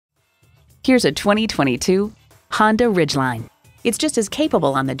Here's a 2022 Honda Ridgeline. It's just as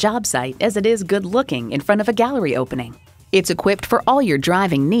capable on the job site as it is good-looking in front of a gallery opening. It's equipped for all your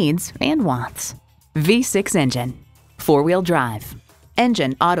driving needs and wants. V6 engine, 4-wheel drive,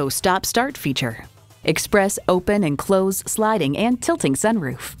 engine auto stop-start feature, express open and close sliding and tilting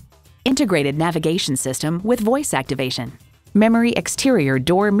sunroof, integrated navigation system with voice activation, memory exterior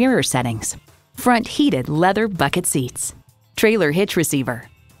door mirror settings, front heated leather bucket seats, trailer hitch receiver,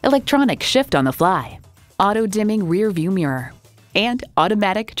 electronic shift on the fly, auto-dimming rear view mirror, and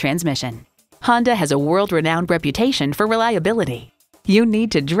automatic transmission. Honda has a world-renowned reputation for reliability. You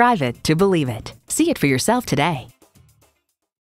need to drive it to believe it. See it for yourself today.